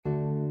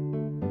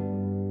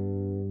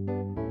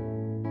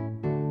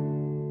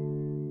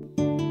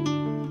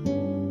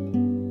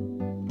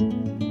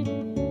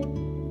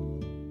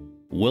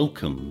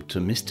Welcome to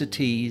Mr.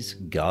 T's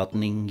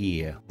Gardening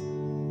Year.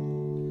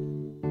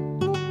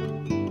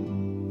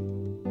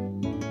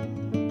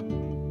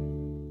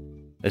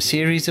 A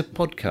series of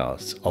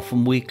podcasts,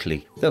 often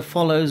weekly, that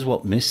follows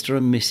what Mr.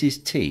 and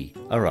Mrs. T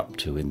are up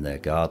to in their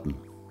garden.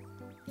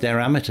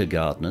 They're amateur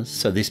gardeners,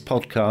 so this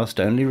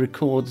podcast only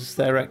records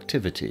their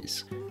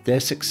activities, their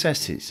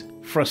successes,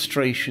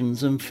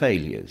 frustrations and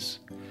failures.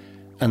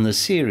 And the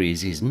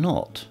series is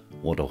not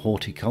what a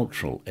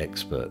horticultural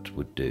expert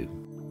would do.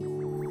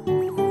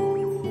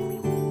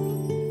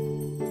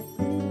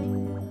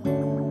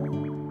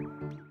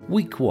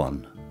 Week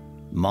 1,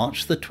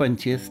 March the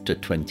 20th to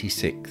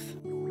 26th.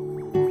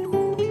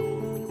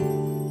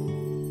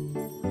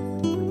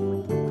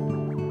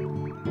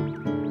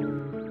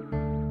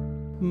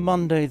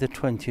 Monday the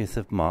 20th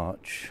of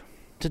March.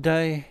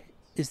 Today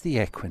is the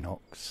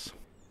equinox.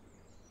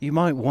 You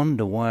might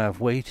wonder why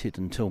I've waited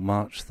until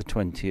March the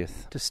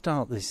 20th to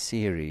start this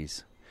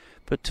series,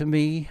 but to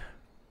me,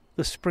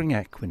 the spring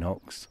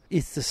equinox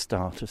is the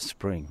start of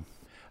spring.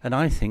 And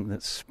I think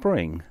that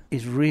spring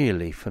is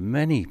really, for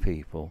many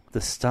people, the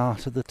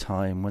start of the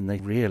time when they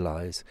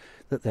realise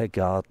that their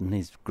garden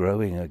is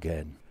growing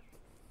again.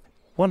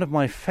 One of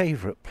my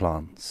favourite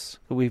plants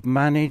that we've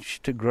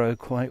managed to grow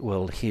quite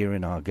well here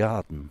in our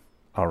garden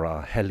are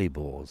our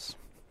hellebores.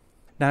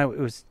 Now, it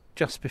was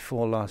just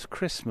before last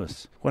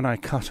Christmas when I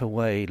cut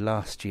away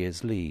last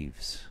year's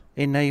leaves,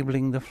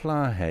 enabling the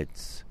flower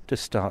heads to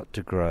start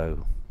to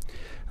grow.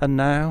 And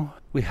now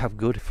we have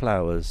good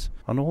flowers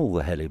on all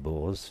the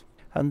hellebores,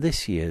 and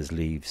this year's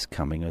leaves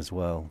coming as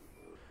well.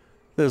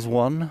 There's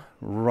one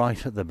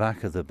right at the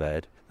back of the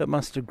bed that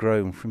must have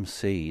grown from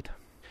seed.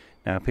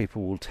 Now,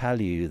 people will tell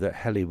you that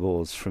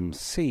hellebores from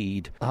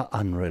seed are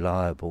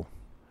unreliable,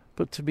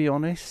 but to be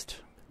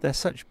honest, they're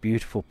such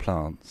beautiful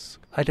plants,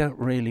 I don't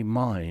really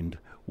mind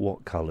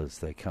what colours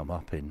they come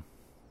up in.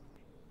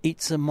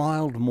 It's a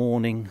mild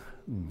morning,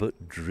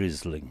 but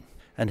drizzling,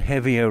 and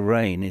heavier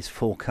rain is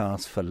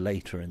forecast for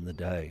later in the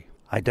day.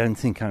 I don't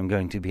think I'm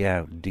going to be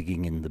out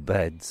digging in the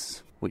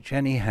beds, which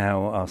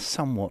anyhow are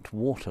somewhat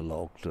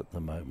waterlogged at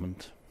the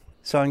moment.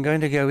 So I'm going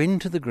to go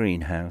into the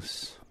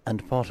greenhouse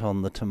and pot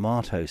on the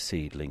tomato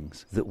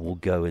seedlings that will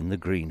go in the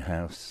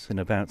greenhouse in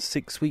about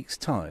 6 weeks'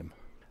 time,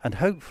 and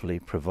hopefully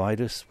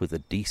provide us with a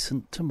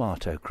decent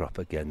tomato crop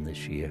again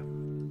this year.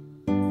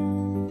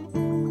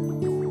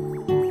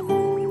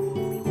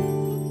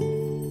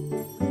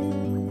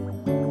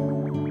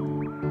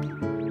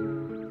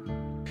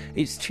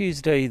 It's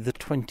Tuesday the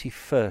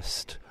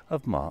 21st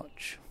of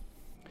March.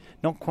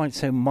 Not quite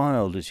so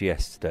mild as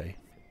yesterday,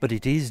 but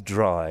it is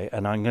dry,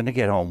 and I'm going to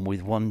get on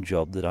with one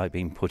job that I've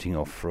been putting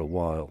off for a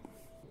while.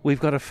 We've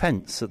got a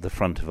fence at the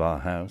front of our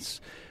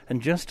house,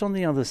 and just on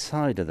the other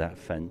side of that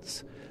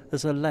fence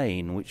there's a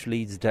lane which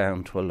leads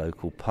down to a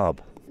local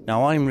pub.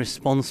 Now, I'm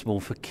responsible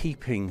for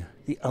keeping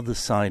the other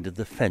side of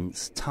the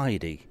fence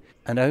tidy,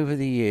 and over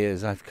the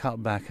years I've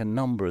cut back a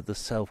number of the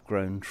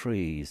self-grown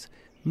trees,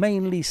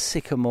 mainly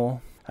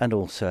sycamore and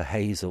also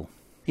hazel.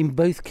 In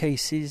both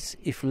cases,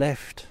 if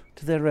left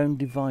to their own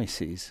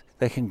devices,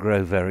 they can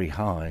grow very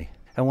high.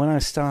 And when I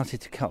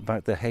started to cut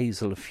back the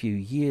hazel a few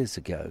years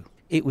ago,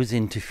 it was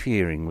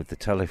interfering with the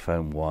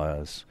telephone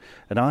wires,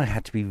 and I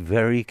had to be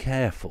very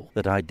careful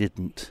that I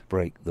didn't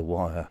break the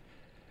wire.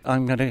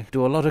 I'm going to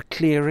do a lot of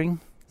clearing.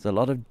 There's a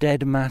lot of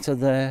dead matter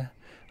there,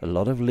 a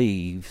lot of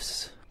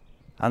leaves,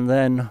 and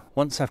then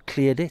once I've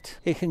cleared it,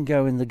 it can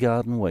go in the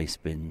garden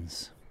waste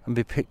bins and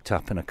be picked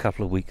up in a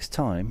couple of weeks'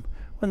 time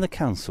when the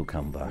council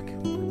come back.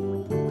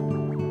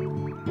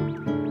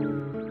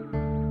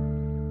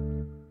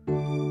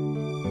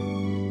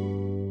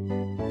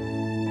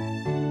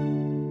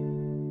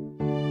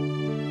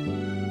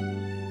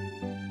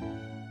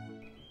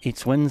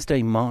 It's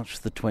Wednesday, March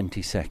the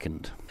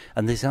 22nd,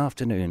 and this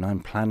afternoon I'm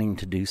planning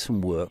to do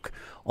some work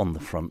on the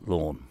front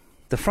lawn.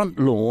 The front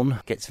lawn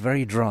gets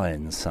very dry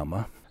in the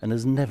summer and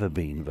has never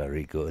been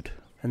very good,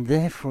 and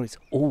therefore it's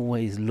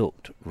always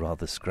looked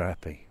rather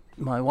scrappy.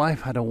 My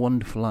wife had a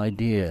wonderful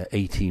idea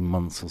 18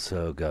 months or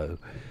so ago,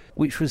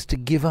 which was to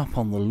give up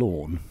on the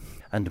lawn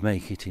and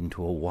make it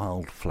into a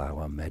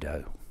wildflower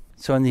meadow.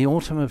 So in the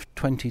autumn of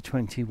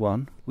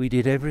 2021, we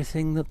did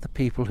everything that the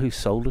people who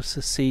sold us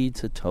the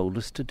seeds had told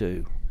us to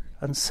do,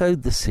 and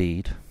sowed the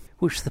seed,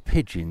 which the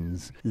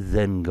pigeons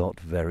then got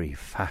very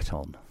fat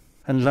on.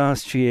 And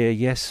last year,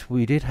 yes,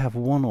 we did have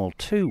 1 or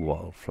 2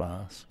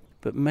 wildflowers,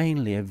 but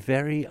mainly a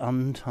very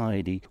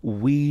untidy,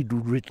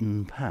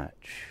 weed-ridden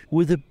patch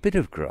with a bit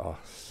of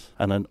grass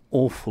and an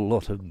awful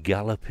lot of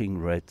galloping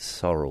red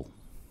sorrel.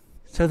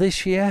 So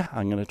this year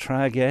I'm going to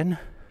try again,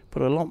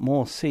 put a lot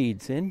more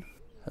seeds in,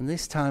 and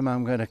this time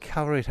I'm going to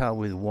cover it up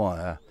with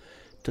wire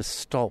to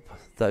stop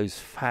those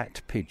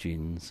fat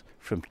pigeons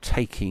from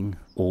taking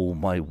all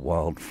my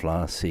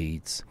wildflower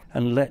seeds.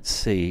 And let's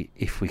see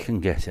if we can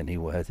get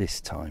anywhere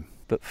this time.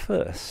 But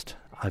first,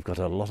 I've got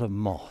a lot of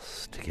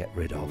moss to get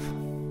rid of.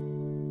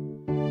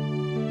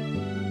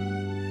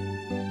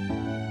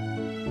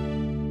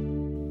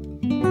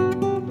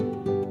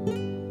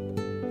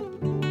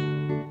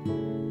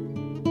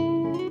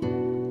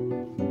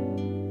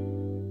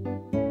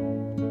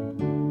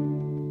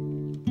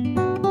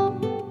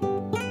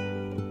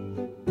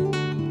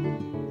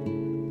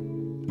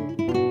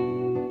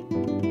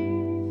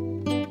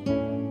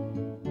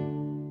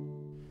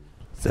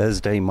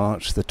 Thursday,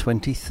 March the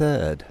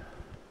 23rd.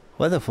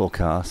 Weather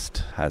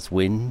forecast has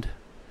wind,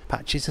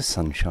 patches of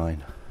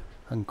sunshine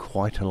and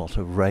quite a lot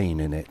of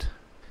rain in it.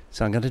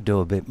 So I'm going to do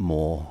a bit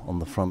more on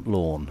the front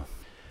lawn.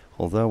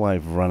 Although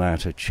I've run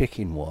out of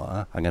chicken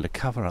wire, I'm going to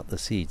cover up the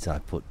seeds I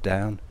put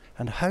down,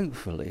 and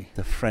hopefully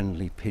the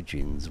friendly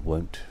pigeons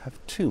won't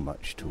have too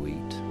much to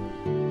eat.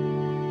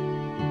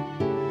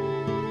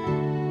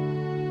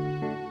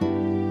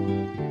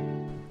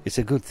 It's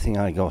a good thing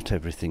I got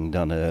everything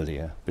done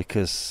earlier,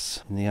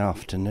 because in the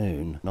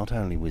afternoon not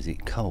only was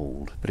it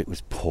cold, but it was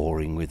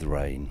pouring with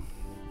rain.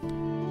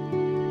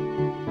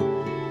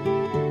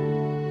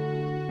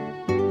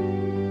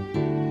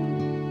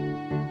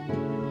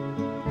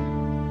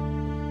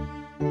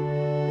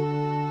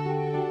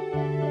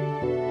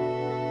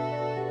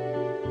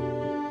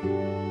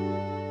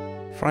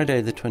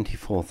 Friday the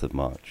 24th of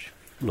March.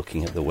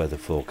 Looking at the weather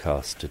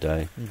forecast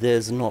today,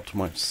 there's not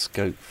much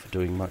scope for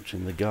doing much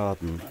in the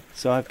garden,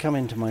 so I've come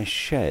into my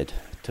shed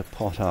to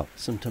pot up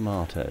some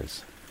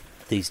tomatoes.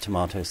 These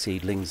tomato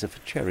seedlings are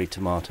for cherry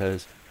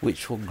tomatoes,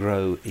 which will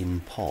grow in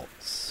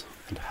pots,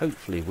 and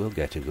hopefully we'll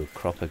get a good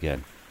crop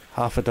again.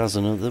 Half a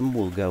dozen of them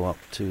will go up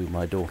to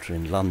my daughter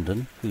in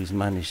London, who's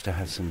managed to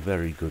have some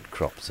very good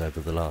crops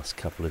over the last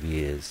couple of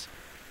years.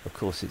 Of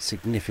course, it's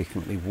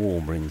significantly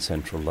warmer in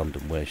central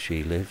London where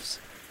she lives.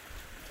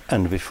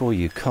 And before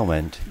you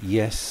comment,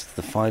 yes,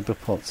 the fibre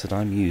pots that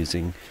I'm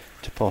using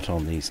to pot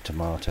on these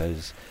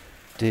tomatoes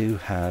do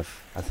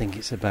have, I think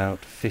it's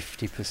about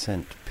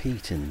 50%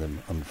 peat in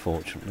them,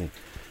 unfortunately.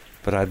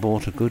 But I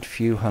bought a good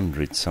few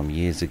hundred some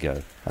years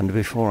ago, and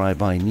before I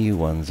buy new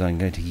ones I'm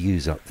going to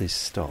use up this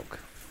stock.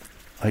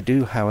 I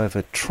do,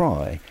 however,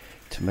 try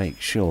to make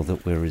sure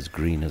that we're as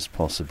green as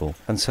possible,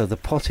 and so the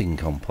potting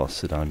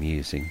compost that I'm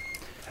using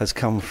has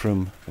come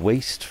from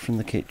waste from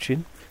the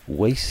kitchen,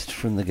 waste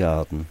from the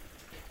garden,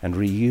 and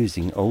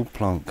reusing old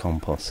plant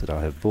compost that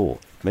I have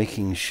bought,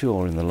 making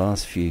sure in the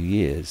last few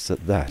years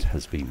that that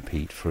has been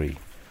peat-free.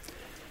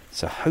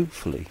 So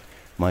hopefully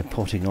my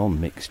potting on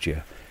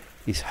mixture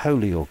is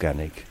wholly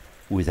organic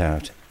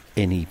without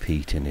any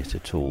peat in it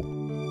at all.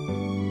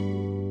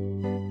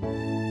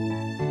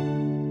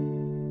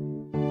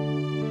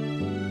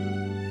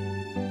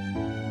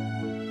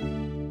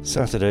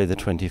 Saturday the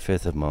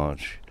 25th of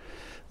March.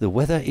 The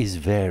weather is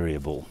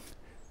variable.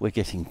 We're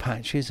getting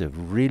patches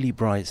of really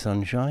bright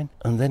sunshine,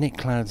 and then it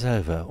clouds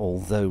over,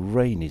 although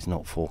rain is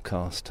not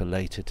forecast till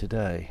later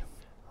today.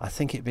 I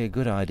think it'd be a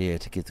good idea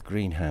to give the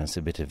greenhouse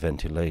a bit of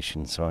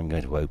ventilation, so I'm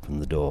going to open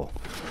the door.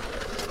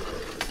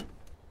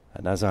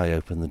 And as I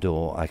open the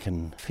door, I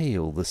can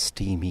feel the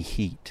steamy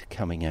heat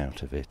coming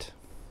out of it.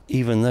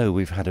 Even though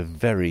we've had a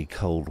very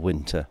cold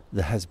winter,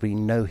 there has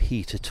been no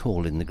heat at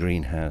all in the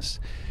greenhouse.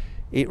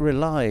 It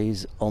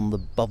relies on the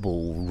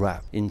bubble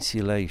wrap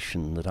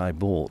insulation that I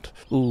bought,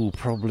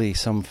 probably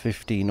some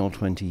 15 or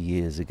 20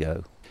 years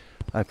ago.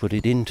 I put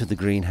it into the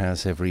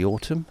greenhouse every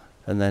autumn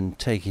and then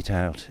take it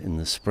out in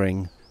the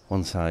spring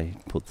once I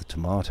put the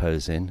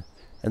tomatoes in,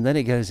 and then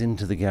it goes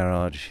into the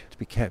garage to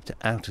be kept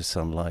out of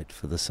sunlight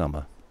for the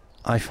summer.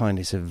 I find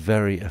it's a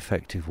very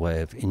effective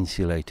way of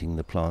insulating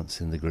the plants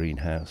in the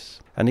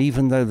greenhouse. And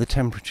even though the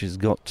temperatures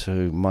got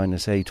to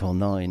 -8 or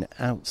 9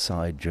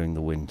 outside during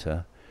the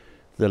winter,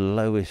 the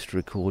lowest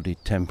recorded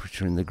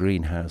temperature in the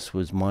greenhouse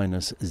was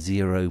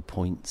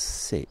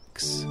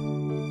 -0.6.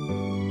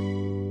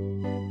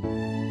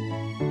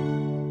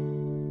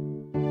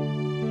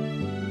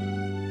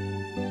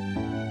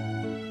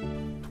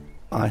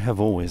 I have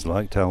always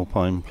liked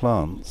alpine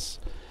plants.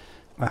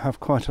 I have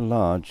quite a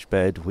large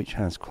bed which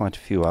has quite a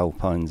few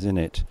alpines in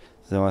it,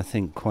 though I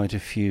think quite a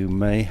few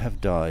may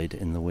have died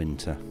in the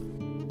winter.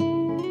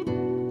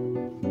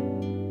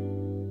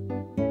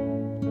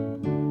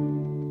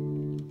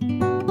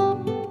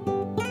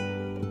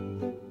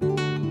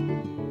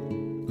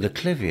 The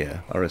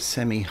clivia are a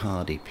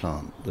semi-hardy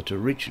plant that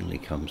originally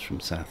comes from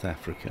South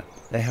Africa.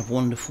 They have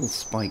wonderful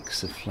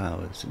spikes of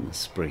flowers in the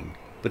spring,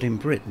 but in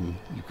Britain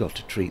you've got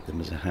to treat them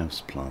as a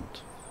house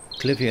plant.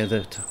 Clivia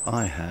that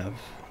I have,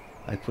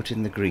 I put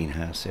in the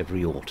greenhouse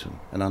every autumn,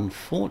 and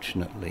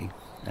unfortunately,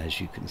 as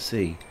you can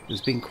see,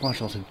 there's been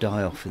quite a lot of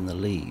die-off in the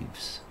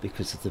leaves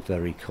because of the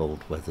very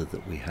cold weather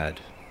that we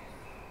had.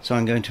 So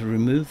I'm going to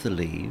remove the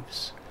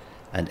leaves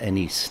and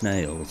any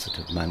snails that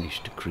have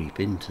managed to creep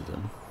into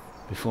them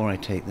before I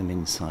take them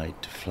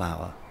inside to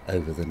flower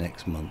over the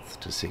next month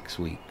to 6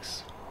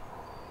 weeks.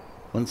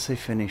 Once they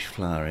finish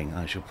flowering,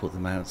 I shall put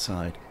them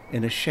outside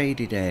in a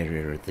shaded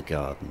area of the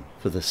garden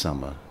for the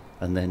summer,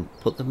 and then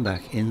put them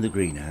back in the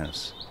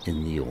greenhouse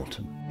in the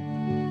autumn.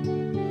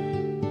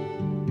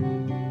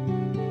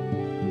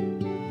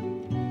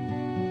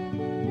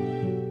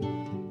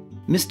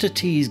 Mr.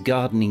 T's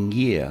Gardening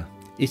Year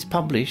is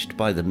published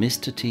by the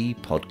Mr. T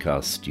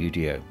Podcast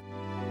Studio.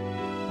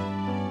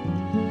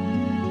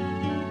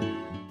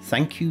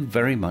 Thank you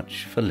very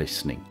much for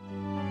listening.